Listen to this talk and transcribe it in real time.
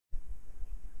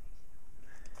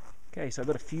Okay, so I've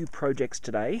got a few projects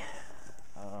today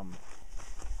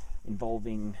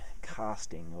involving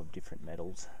casting of different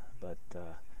metals, but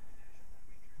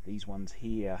these ones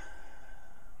here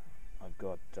I've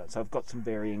got some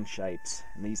varying shapes,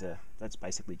 and that's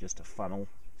basically just a funnel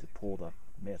to pour the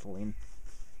metal in.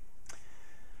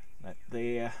 That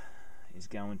there is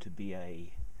going to be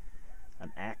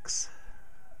an axe,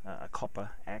 a copper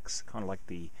axe, kind of like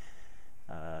the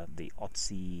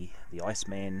Otsie, the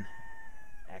Iceman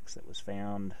axe that was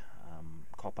found,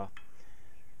 copper,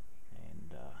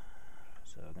 and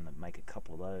so I'm going to make a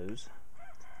couple of those,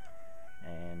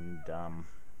 and a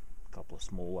couple of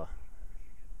smaller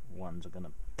ones are going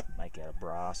to make out of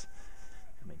brass.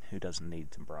 I mean, who doesn't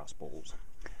need some brass balls?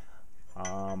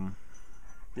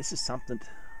 This is something,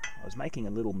 I was making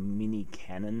a little mini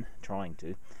cannon,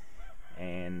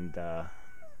 and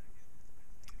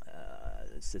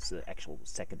this is the actual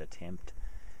second attempt,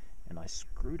 and I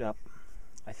screwed up,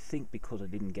 I think because I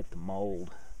didn't get the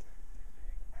mold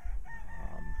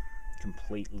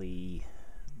completely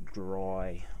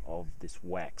dry of this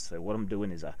wax. So what I'm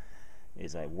doing is a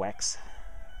wax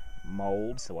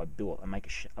mold. So I make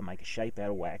a shape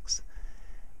out of wax,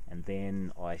 and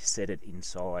then I set it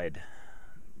inside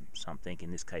something. In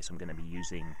this case I'm going to be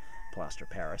using plaster of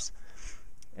Paris,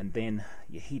 and then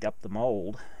you heat up the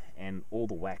mold and all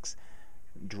the wax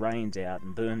drains out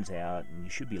and burns out, and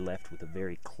you should be left with a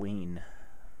very clean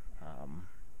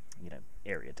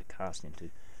area to cast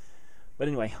into. But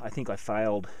anyway, I think I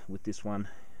failed with this one.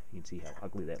 You can see how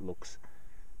ugly that looks.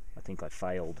 I think I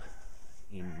failed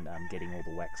in getting all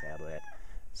the wax out of that,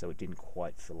 so it didn't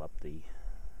quite fill up the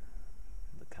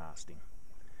casting.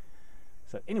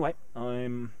 So anyway,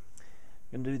 I'm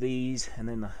going to do these, and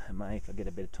then if I get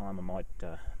a bit of time I might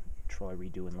try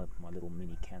redoing my little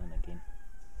mini cannon again.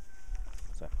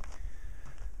 So,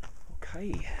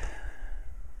 okay.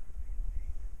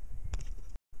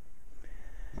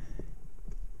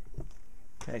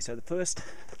 Okay, so the first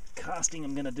casting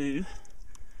I'm going to do,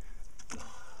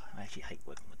 I actually hate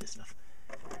working with this stuff,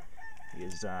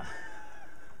 is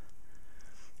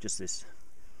just this.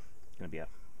 It's going to be a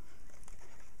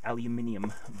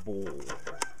aluminium ball.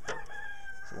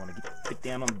 So I want to get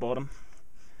down on the bottom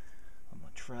on my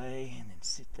tray and then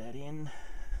sit that in.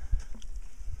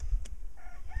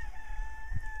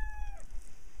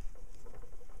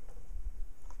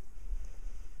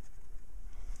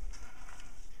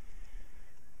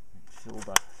 Fill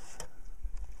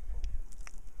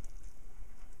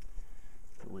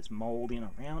this mold in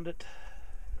around it.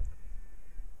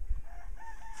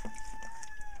 There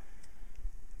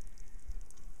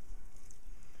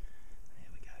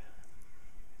we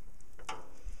go.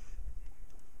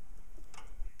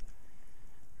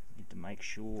 Need to make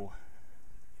sure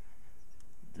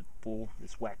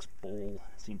this wax ball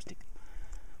seems to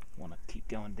want to keep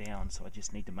going down, so I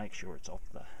just need to make sure it's off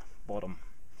the bottom,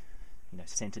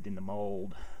 centered in the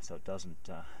mold, so it doesn't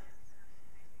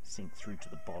sink through to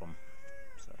the bottom.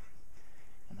 So,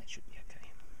 and that should be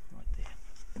okay right there.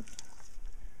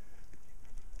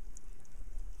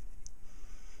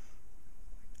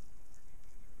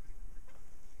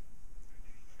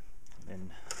 And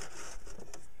then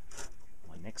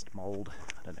my next mold,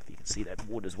 I don't know if you can see that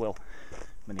wood as well,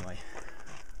 but anyway,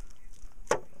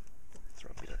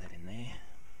 throw a bit of that in there.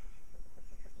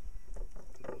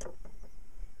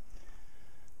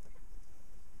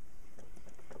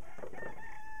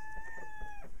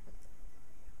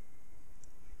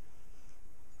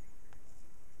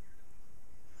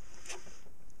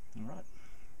 Alright,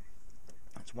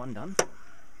 that's one done.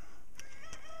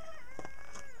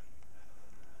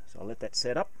 So I'll let that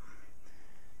set up,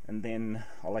 and then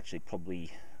I'll actually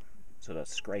probably sort of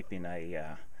scrape in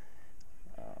a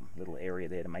little area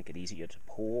there to make it easier to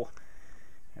pour,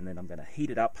 and then I'm going to heat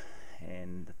it up,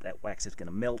 and that wax is going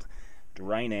to melt,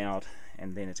 drain out,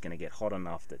 and then it's going to get hot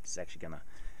enough that it's actually going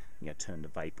to turn to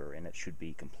vapor, and it should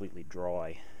be completely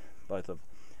dry, both of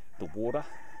the water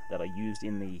that I used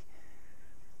in the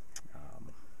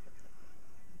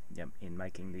in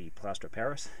making the plaster of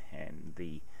Paris, and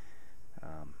the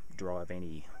dry of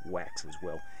any wax as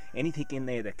well. Anything in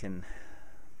there that can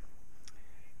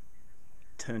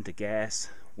turn to gas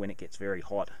when it gets very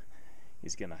hot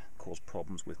is going to cause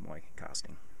problems with my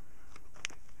casting.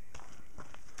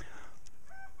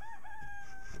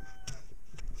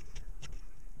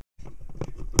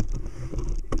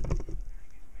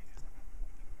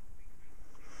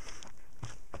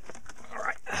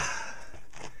 Alright,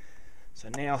 so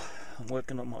now I'm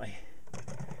working on my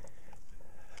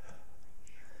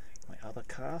other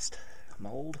cast,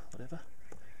 mold, whatever.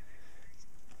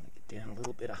 Get down a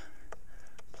little bit of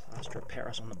plaster of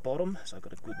Paris on the bottom, so I've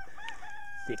got a good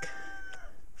thick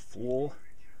floor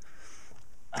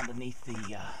underneath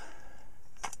the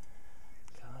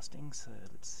casting. So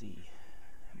let's see,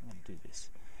 I'm going to do this.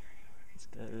 Let's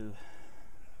go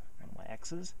one of my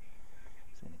axes.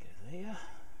 It's going to go there.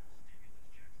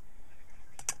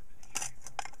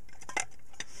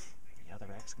 The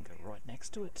other axe can go right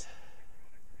next to it.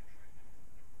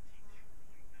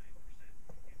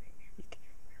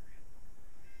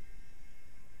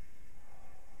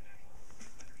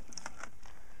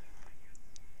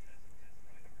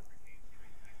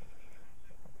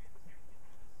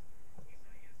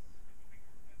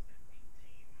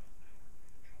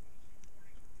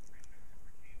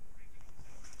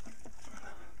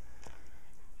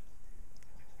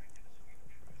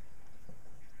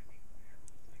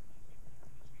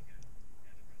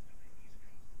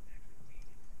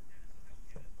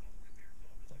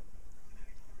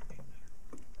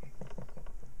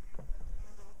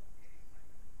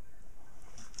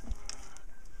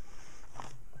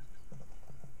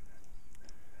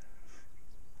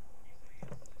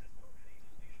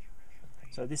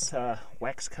 So this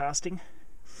wax casting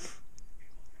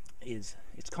it's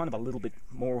kind of a little bit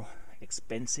more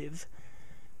expensive.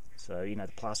 So, you know,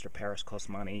 the plaster of Paris costs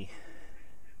money.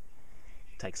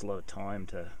 It takes a lot of time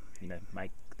to, you know,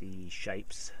 make the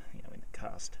shapes, you know, in the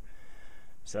cast.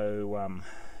 So,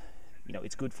 you know,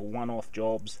 it's good for one-off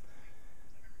jobs,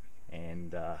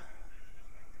 and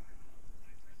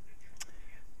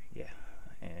yeah,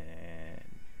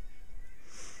 and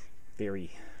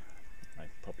very,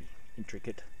 probably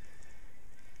intricate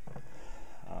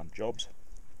jobs.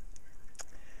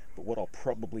 But what I'll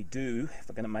probably do, if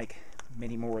I'm going to make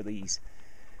many more of these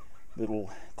little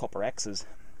copper axes,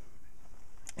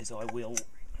 is I will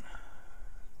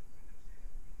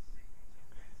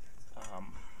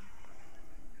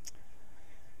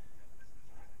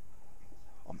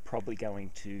I'm probably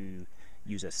going to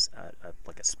use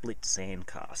like a split sand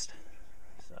cast.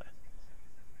 So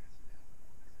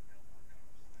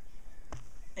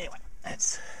anyway,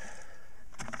 that's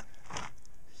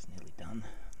nearly done.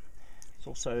 It's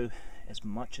also, as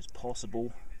much as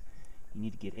possible, you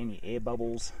need to get any air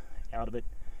bubbles out of it.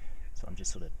 So I'm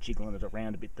just sort of jiggling it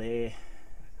around a bit there.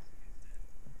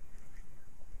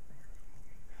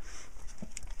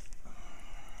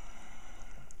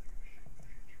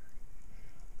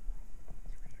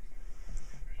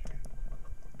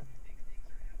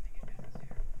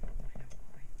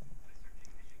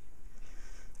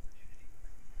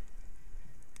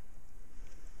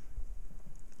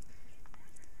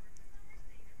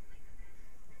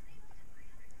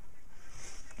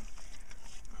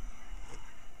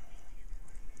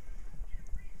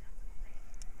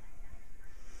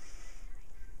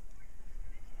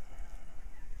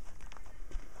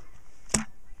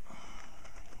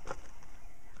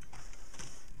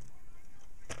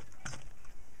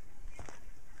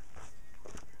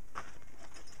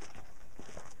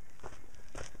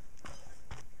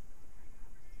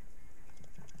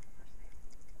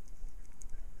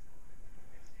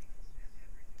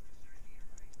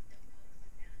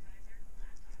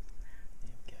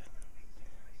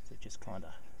 Just kind of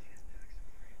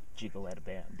jiggle that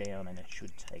about down, and it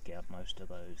should take out most of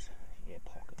those air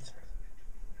pockets.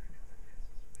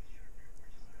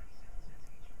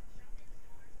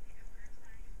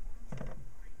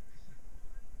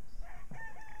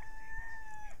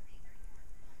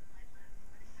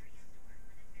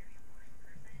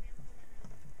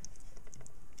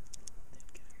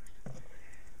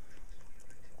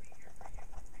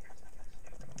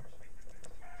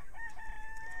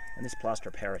 And this plaster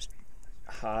of Paris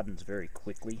hardens very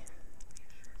quickly,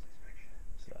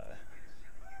 so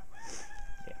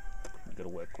yeah, I've got to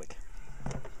work quick.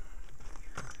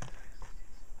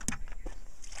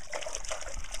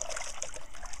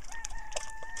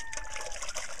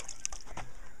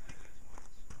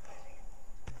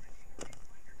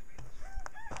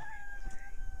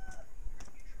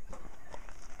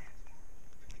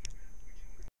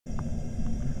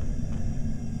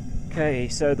 Okay,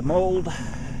 so the mold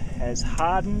has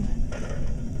hardened.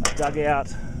 I've dug out,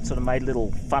 sort of made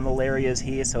little funnel areas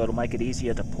here so it'll make it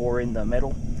easier to pour in the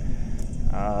metal.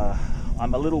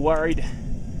 I'm a little worried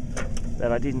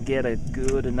that I didn't get a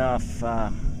good enough,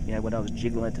 you know, when I was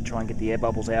jiggling it to try and get the air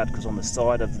bubbles out, because on the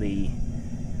side of the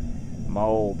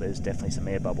mold there's definitely some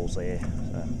air bubbles there.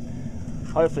 So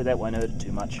hopefully that won't hurt it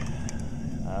too much.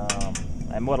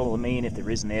 And what it'll mean, if there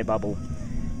is an air bubble,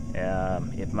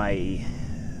 the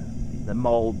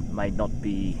mold may not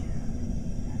be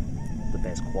the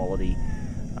best quality,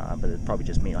 but it'll probably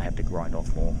just mean I have to grind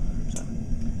off more. So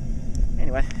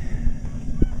anyway,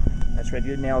 that's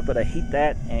ready. Now I've got to heat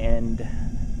that, and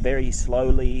very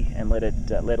slowly, and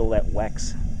let all that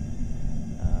wax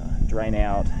drain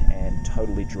out and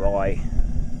totally dry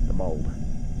the mold.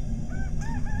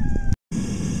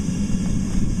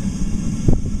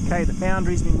 Okay, the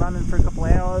foundry's been running for a couple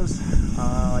of hours.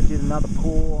 I did another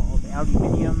pour of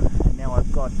aluminium, and now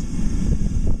I've got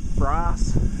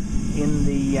brass in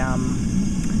the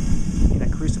in a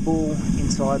crucible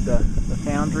inside the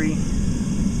foundry.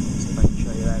 Let's see if I can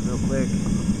show you that real quick.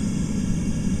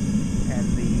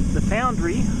 And the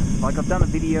foundry, like I've done a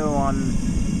video on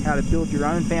how to build your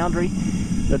own foundry,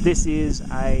 but this is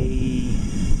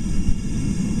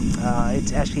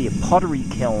it's actually a pottery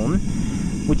kiln,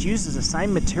 which uses the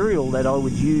same material that I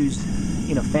would use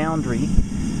in a foundry.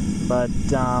 But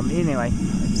anyway,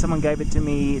 someone gave it to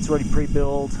me. It's already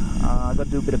pre-built. I've got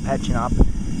to do a bit of patching up,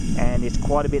 and it's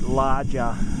quite a bit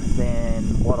larger than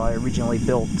what I originally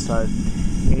built. So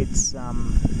it's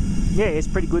yeah, it's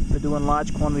pretty good for doing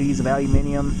large quantities of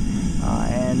aluminium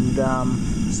and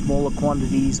smaller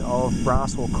quantities of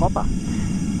brass or copper.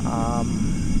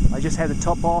 I just had the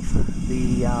top off.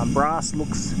 The brass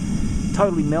looks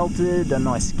totally melted, and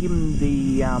I skimmed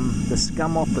the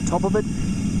scum off the top of it.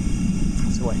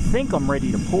 So I think I'm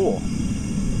ready to pour.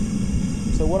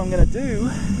 So what I'm going to do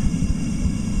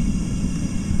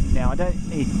now,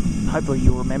 hopefully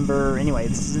you'll remember, anyway,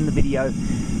 this is in the video,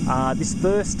 this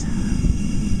first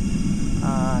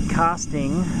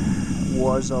casting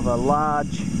was of a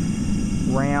large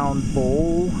round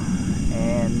ball,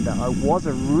 and I was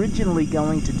originally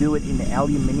going to do it in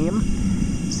aluminium,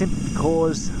 simply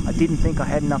because I didn't think I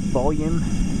had enough volume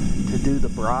to do the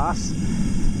brass.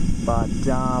 But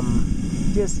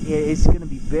just, yeah, it's going to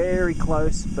be very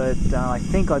close, but I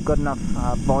think I've got enough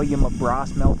volume of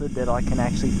brass melted that I can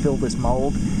actually fill this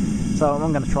mold. So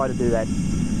I'm going to try to do that.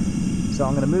 So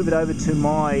I'm going to move it over to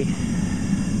my,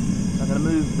 I'm going to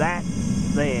move that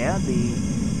there,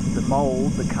 the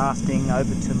mold, the casting,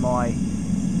 over to my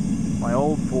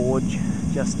old forge,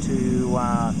 just to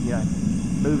you know,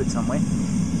 move it somewhere.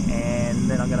 And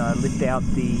then I'm going to lift out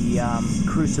the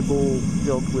crucible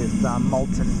filled with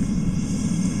molten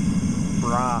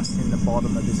brass in the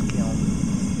bottom of this kiln.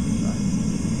 So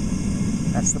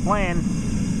that's the plan.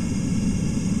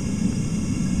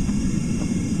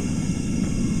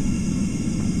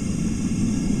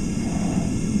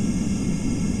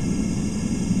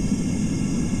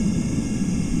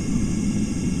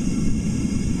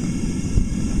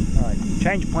 Alright,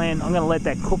 change of plan. I'm going to let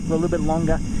that cook for a little bit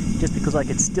longer, just because I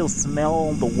could still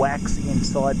smell the wax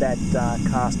inside that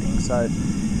casting. So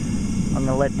I'm going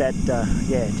to let that,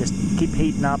 yeah, just keep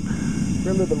heating up for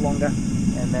a little bit longer,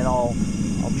 and then I'll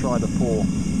try the pour.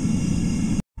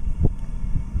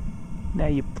 Now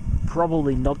you're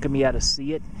probably not going to be able to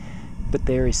see it, but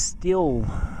there is still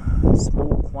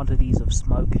small quantities of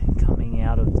smoke coming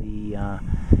out of the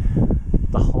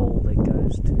hole that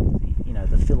goes to the, you know,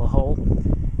 the filler hole,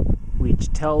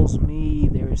 which tells me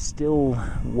there is still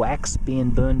wax being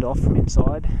burned off from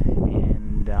inside,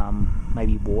 and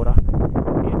maybe water.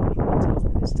 Anyway, it tells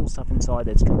me there's still stuff inside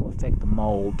that's going to affect the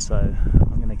mold, so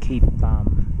I'm going to keep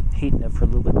heating it for a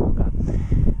little bit longer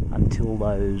until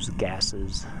those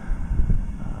gases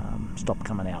stop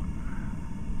coming out.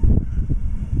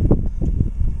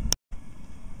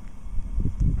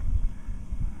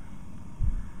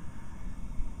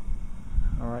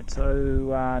 Alright,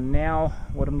 so now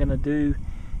what I'm going to do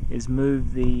is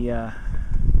move the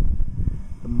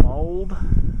mold,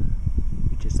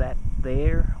 which is that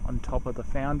there on top of the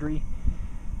foundry.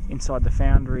 Inside the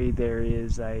foundry there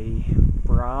is a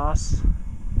brass,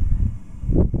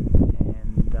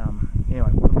 and anyway,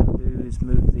 what I'm going to do is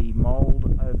move the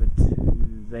mold over to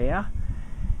there,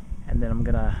 and then I'm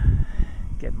going to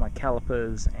get my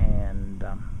calipers and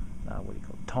what do you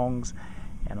call it, tongs,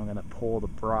 and I'm going to pour the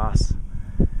brass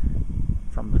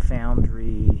from the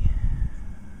foundry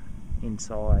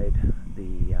inside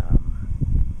the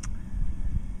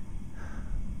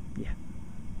yeah,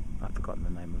 I've forgotten the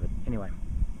name of it. Anyway,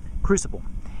 crucible.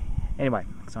 Anyway,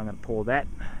 so I'm going to pour that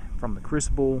from the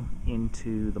crucible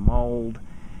into the mold,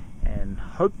 and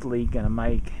hopefully going to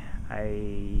make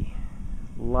a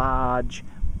large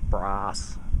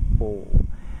brass ball.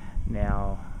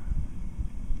 Now,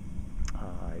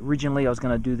 originally I was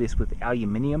going to do this with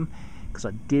aluminium, because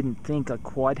I didn't think I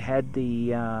quite had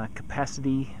the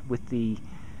capacity with the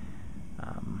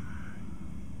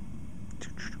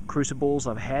crucibles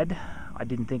I've had. I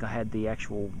didn't think I had the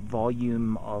actual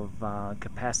volume of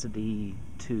capacity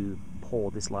to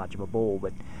pour this large of a ball,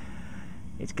 but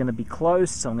it's going to be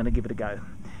close, so I'm going to give it a go.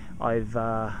 I've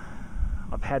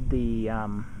had the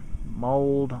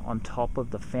mold on top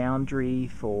of the foundry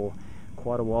for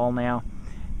quite a while now,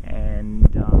 and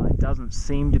it doesn't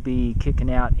seem to be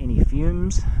kicking out any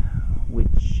fumes,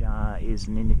 which is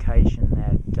an indication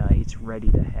that it's ready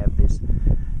to have this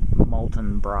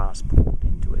molten brass poured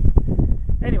into it.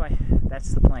 Anyway,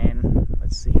 that's the plan.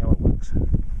 Let's see how it works.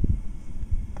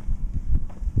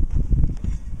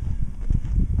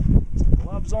 Some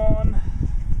gloves on.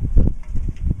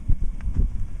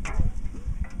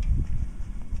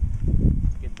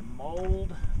 Get the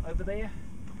mold over there.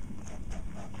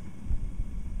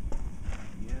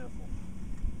 Beautiful.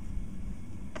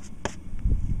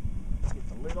 Let's get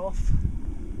the lid off.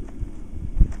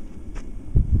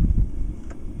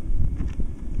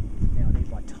 Now I need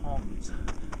my tongs.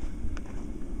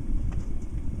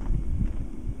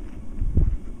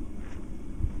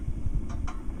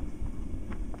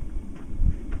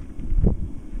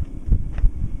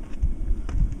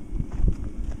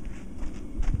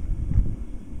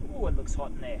 Oh, it looks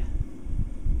hot in there.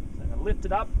 So I'm going to lift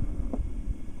it up.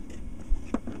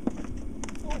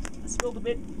 Oh, I spilled a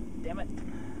bit. Damn it.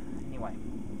 Anyway,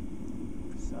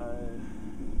 so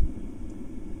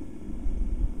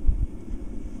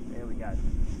there we go.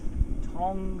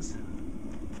 Tongs.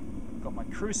 Got my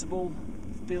crucible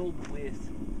filled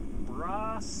with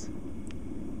brass,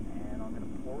 and I'm going to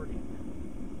pour it in.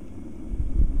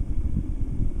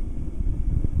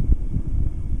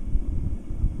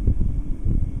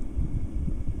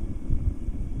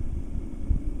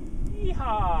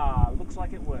 Yeehaw! Looks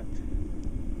like it worked.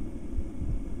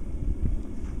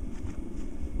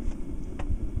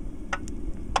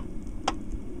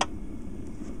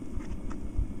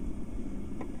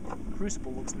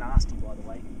 Crucible looks nasty, by the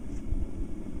way.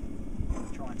 I'll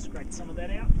try and scrape some of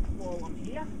that out while I'm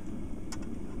here,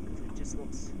 because it just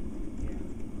looks, yeah,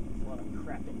 a lot of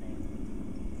crap in there.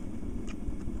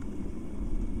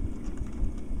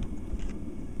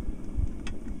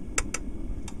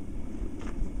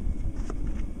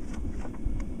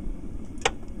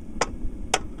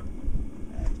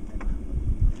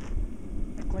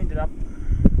 I cleaned it up.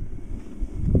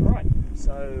 Alright,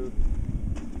 so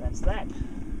that's that.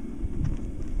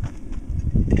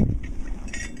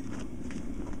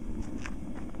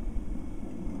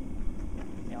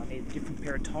 Now I need a different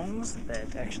pair of tongs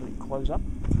that actually close up.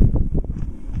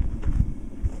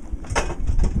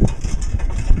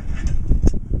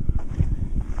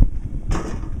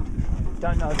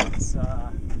 Don't know if it's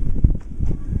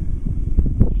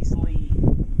easily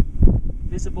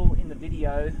visible in the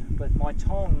video, but my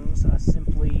tongs are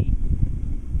simply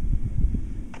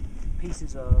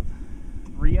pieces of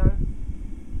Rio,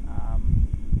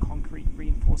 concrete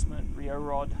reinforcement, Rio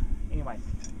rod, anyway,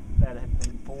 that have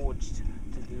been forged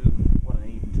to do what I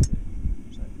need to do.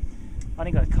 So I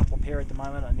only got a couple of pair at the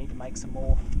moment. I need to make some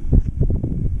more,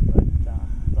 but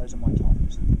those are my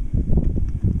tongs.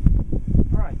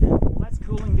 Alright, well that's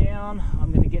cooling down.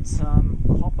 I'm going to get some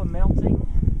copper melting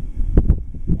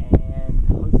and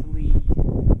hopefully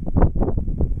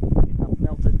get enough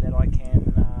melted that I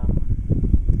can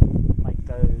make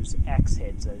those axe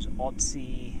heads, those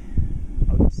Otsie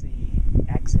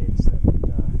axe heads that I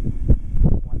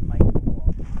want to make more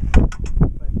of.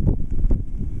 But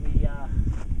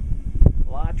the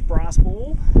large brass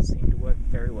ball seemed to work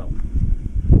very well.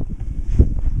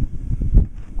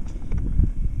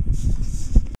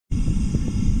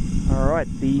 Alright,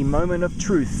 the moment of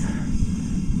truth.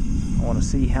 I want to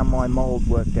see how my mold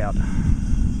worked out.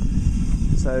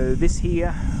 So this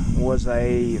here was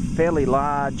a fairly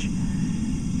large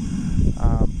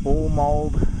ball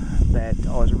mold that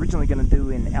I was originally going to do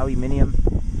in aluminium,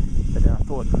 but then I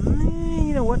thought,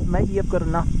 you know what, maybe I've got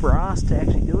enough brass to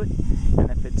actually do it,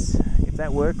 and if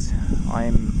that works,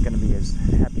 I'm going to be as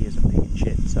happy as a pig in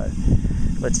shit. So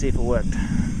let's see if it worked.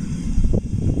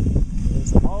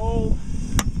 There's the mold.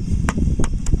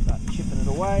 Start chipping it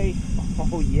away.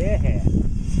 Oh yeah.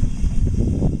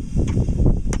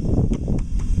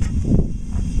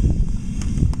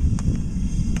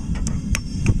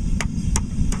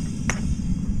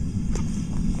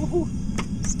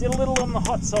 Still a little on the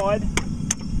hot side,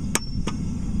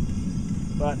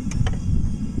 but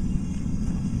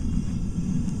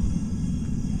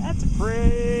that's a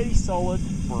pretty solid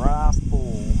brass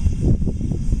ball.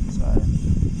 So,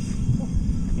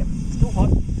 yep, still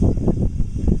hot.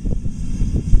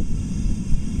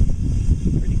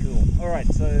 Pretty cool. Alright,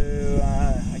 so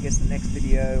I guess the next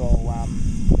video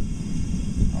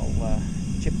I'll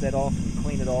chip that off and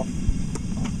clean it off.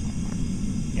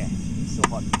 Yeah, it's still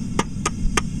hot.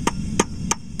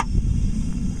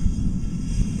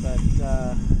 But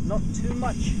not too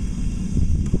much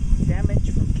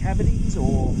damage from cavities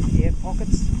or air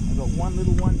pockets. I've got one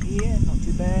little one here, not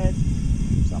too bad.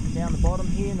 Something down the bottom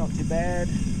here, not too bad.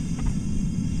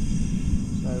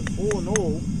 So all in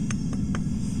all,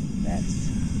 that's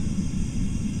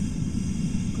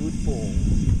good ball.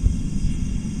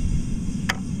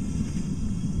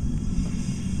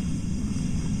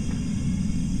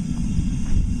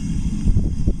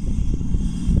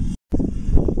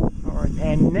 Alright,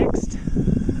 and next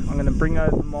I'm going to bring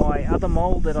over my other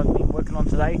mould that I've been working on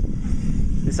today.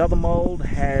 This other mould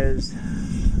has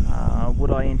what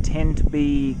I intend to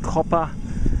be copper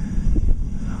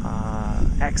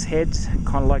axe heads,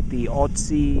 kind of like the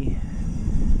Otsie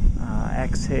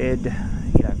axe head.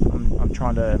 You know, I'm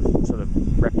trying to sort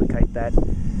of replicate that,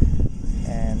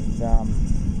 and all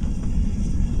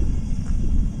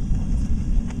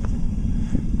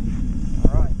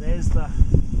right, there's the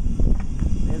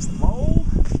mold.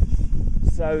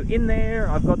 So in there,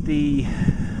 I've got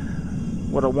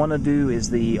what I want to do is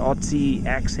the Otsie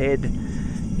axe head.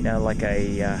 You know, like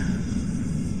a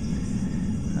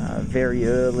very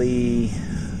early,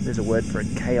 there's a word for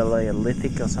it,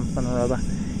 Paleolithic or something or other.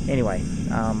 Anyway,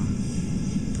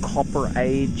 Copper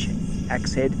Age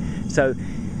axe head. So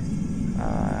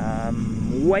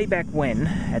way back when,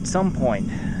 at some point,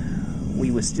 we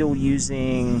were still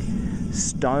using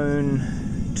stone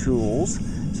tools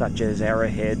such as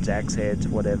arrowheads, axe heads,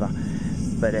 whatever.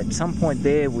 But at some point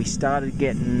there, we started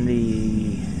getting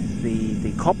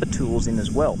the copper tools in as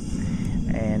well,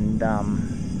 and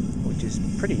which is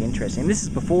pretty interesting. This is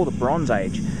before the Bronze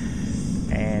Age.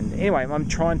 And anyway, I'm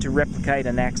trying to replicate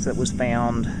an axe that was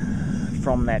found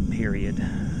from that period,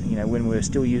 you know, when we were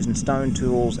still using stone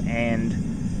tools and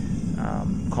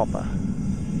copper,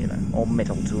 you know, or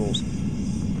metal tools.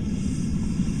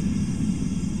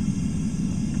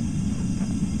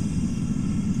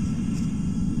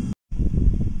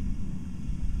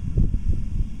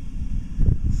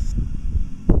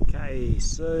 Okay,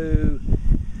 so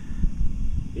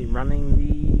been running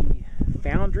the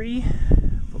foundry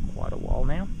for quite a while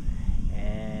now,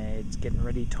 and it's getting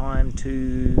ready time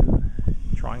to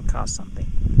try and cast something.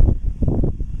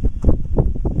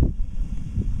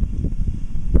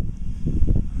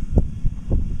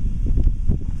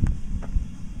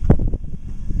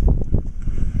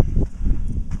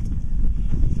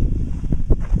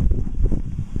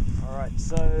 Alright,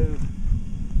 so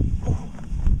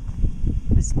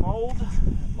this mold,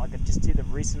 like I just did a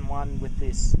recent one with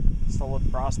this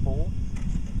solid brass ball,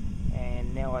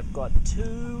 and now I've got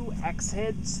 2 axe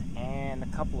heads and a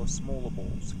couple of smaller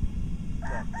balls. So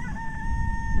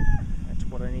that's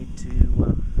what I need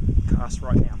to cast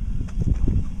right now.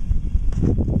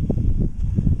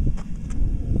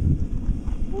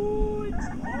 Ooh, it's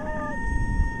hot!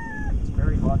 It's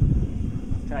very hot.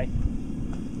 Okay.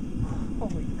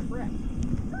 Holy crap!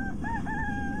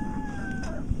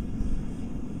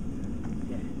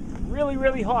 Yeah, really,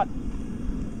 really hot.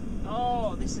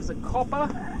 Oh, this is a copper.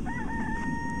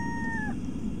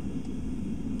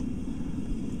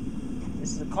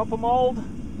 This is a copper mold,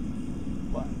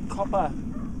 copper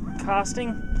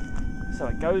casting. So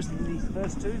it goes in these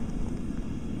first 2.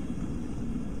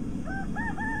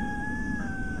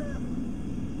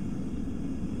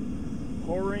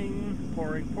 Pouring,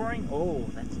 pouring, pouring. Oh,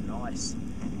 that's nice. I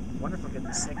wonder if I get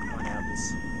the second one out of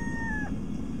this.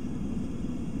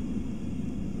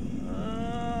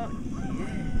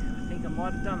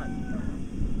 Might have done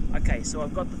it. Okay, so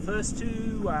I've got the first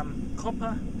 2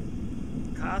 copper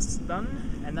casts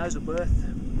done, and those are both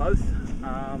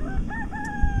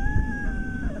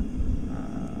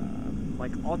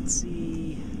like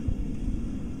Otsie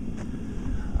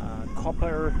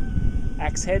copper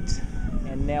axe heads,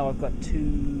 and now I've got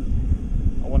 2.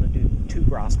 I want to do 2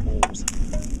 brass balls.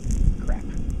 Crap.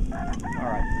 All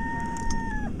right.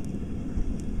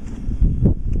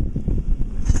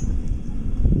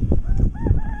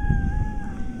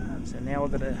 Now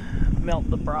we're going to melt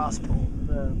the brass ball,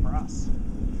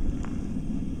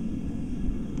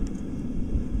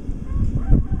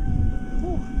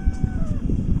 Ooh.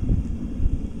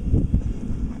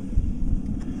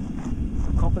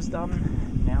 The copper's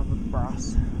done, now the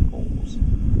brass balls.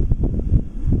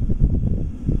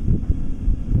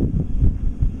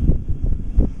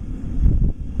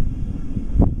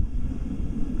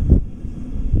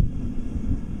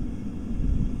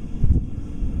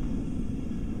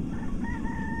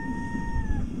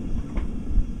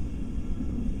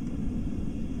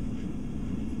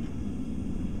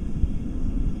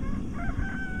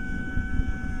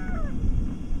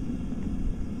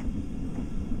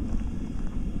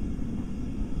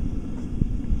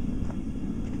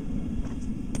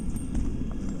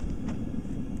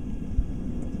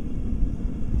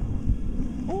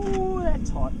 It's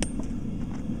hot.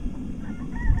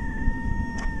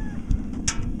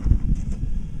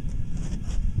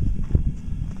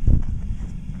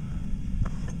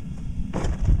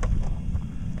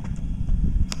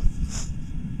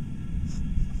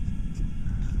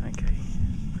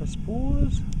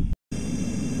 boys.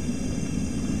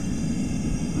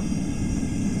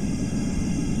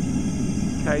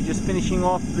 Okay, just finishing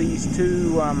off these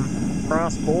two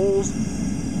brass balls.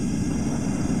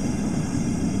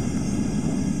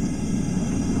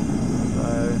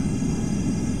 So,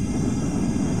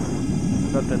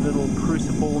 got that little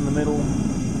crucible in the middle,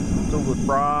 filled with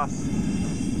brass,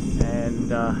 and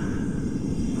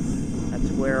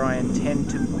that's where I intend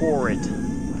to pour it.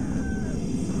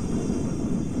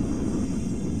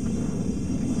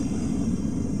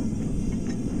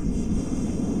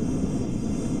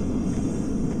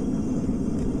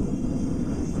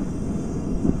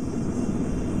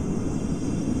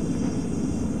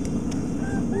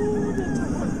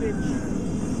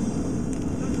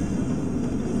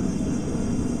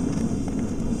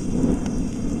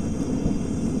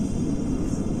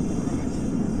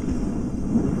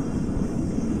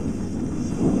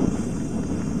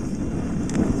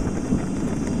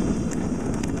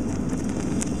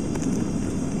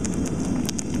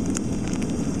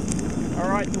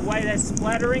 Alright, the way that's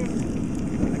splattering,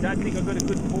 I don't think I got a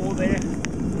good pour there.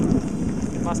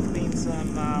 There must have been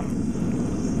some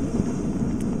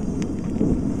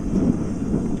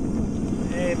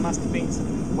there must have been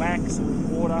some wax or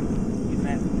water in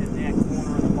that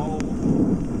corner of the bowl.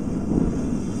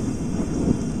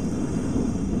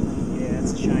 Yeah,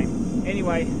 that's a shame.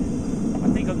 Anyway, I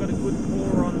think I got a good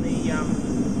pour on the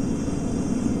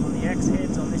axe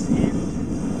heads on this end,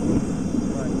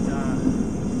 but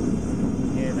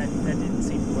yeah, that didn't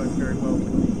seem to work very well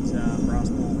with these brass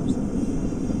balls.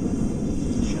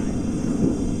 It's a shame.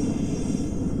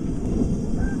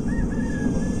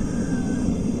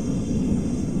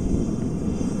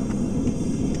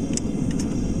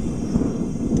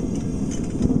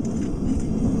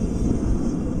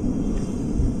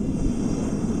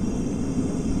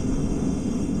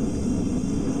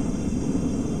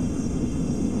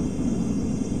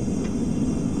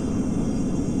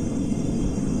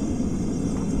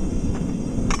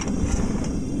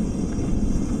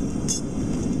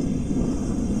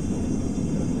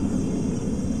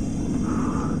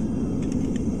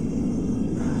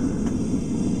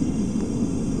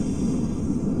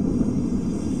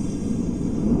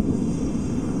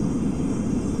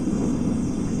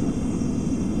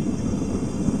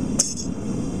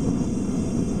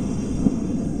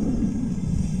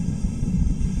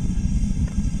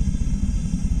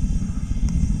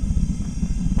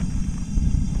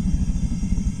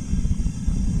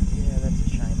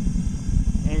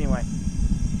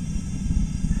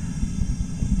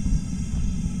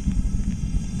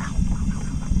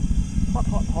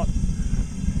 Hot.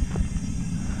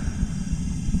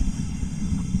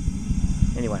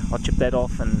 Anyway, I'll chip that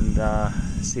off and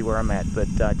see where I'm at. But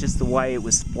just the way it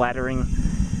was splattering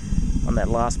on that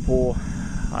last pour,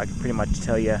 I can pretty much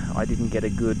tell you I didn't get a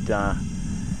good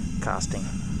casting.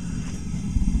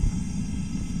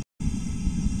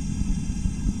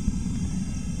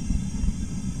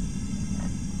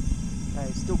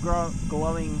 Okay, still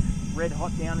glowing red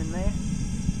hot down in there.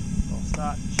 I'll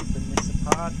start chipping this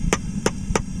apart.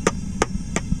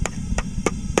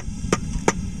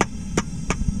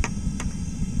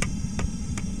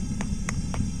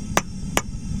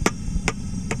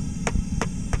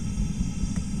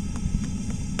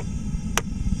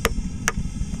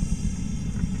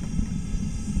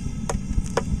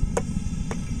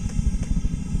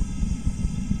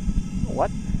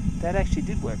 What? That actually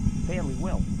did work fairly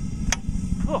well.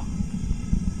 Oh.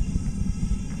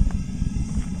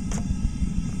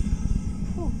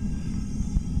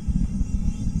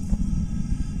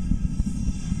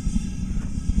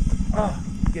 Oh,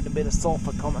 getting a bit of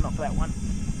sulfur coming off that one.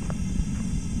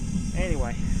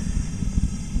 Anyway,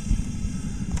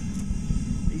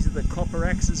 these are the copper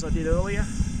axes I did earlier.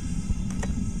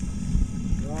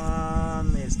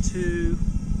 One, there's two.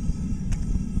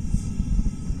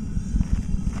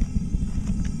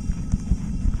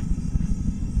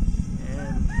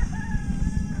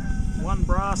 One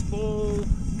brass ball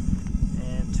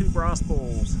and two brass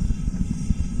balls.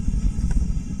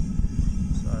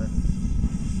 So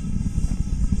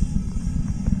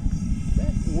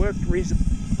that worked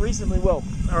reasonably well.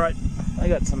 Alright, I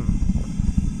got some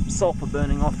sulfur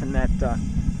burning off in that I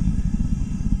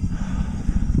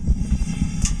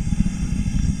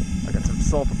got some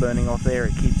sulfur burning off there.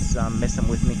 It keeps messing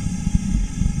with me,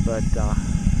 but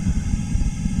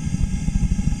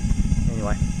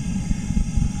anyway,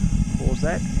 pause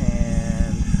that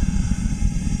and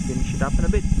finish it up in a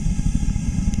bit.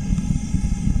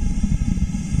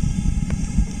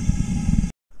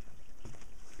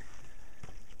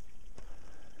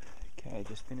 Okay,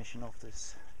 just finishing off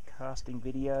this casting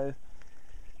video.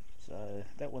 So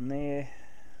that one there,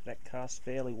 that cast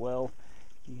fairly well.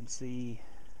 You can see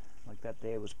like that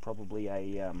there was probably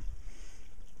a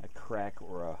crack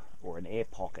or an air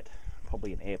pocket,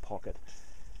 probably an air pocket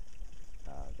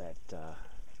that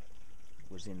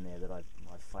was in there that I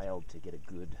failed to get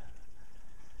a good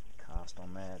cast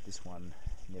on that. This one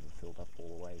never filled up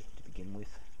all the way to begin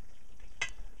with.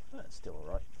 But it's still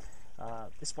alright.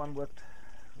 This one worked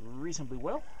reasonably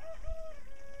well,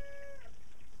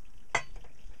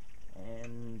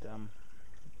 and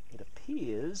it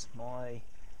appears my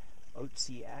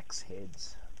Otsie axe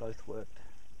heads both worked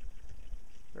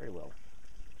very well.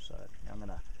 So now I'm going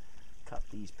to cut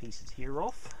these pieces here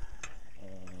off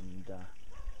and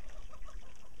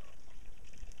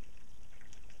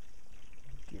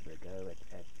give it a go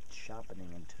at sharpening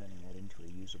and turning that into a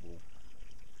usable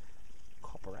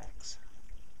copper axe.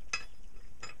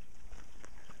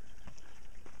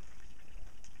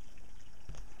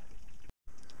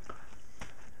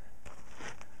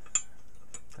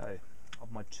 So,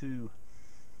 of my two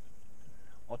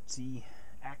Otsie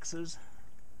axes,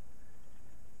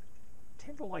 I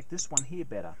tend to like this one here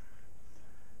better.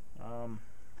 A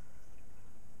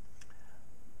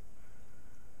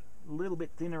little bit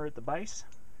thinner at the base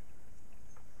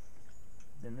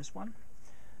than this one,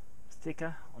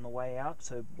 thicker on the way out,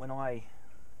 so when I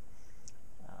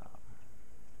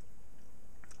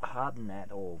harden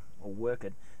that or work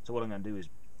it, so what I'm going to do is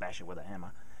bash it with a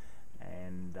hammer,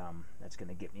 and that's going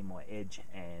to get me my edge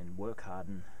and work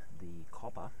harden the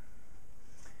copper.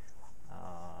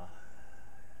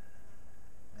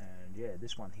 And yeah,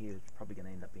 this one here is probably going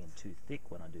to end up being too thick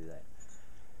when I do that.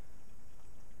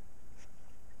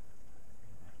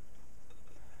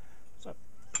 So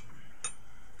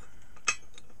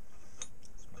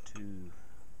that's my two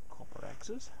copper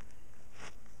axes.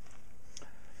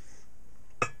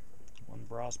 One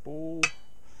brass ball.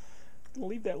 I'll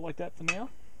leave that like that for now.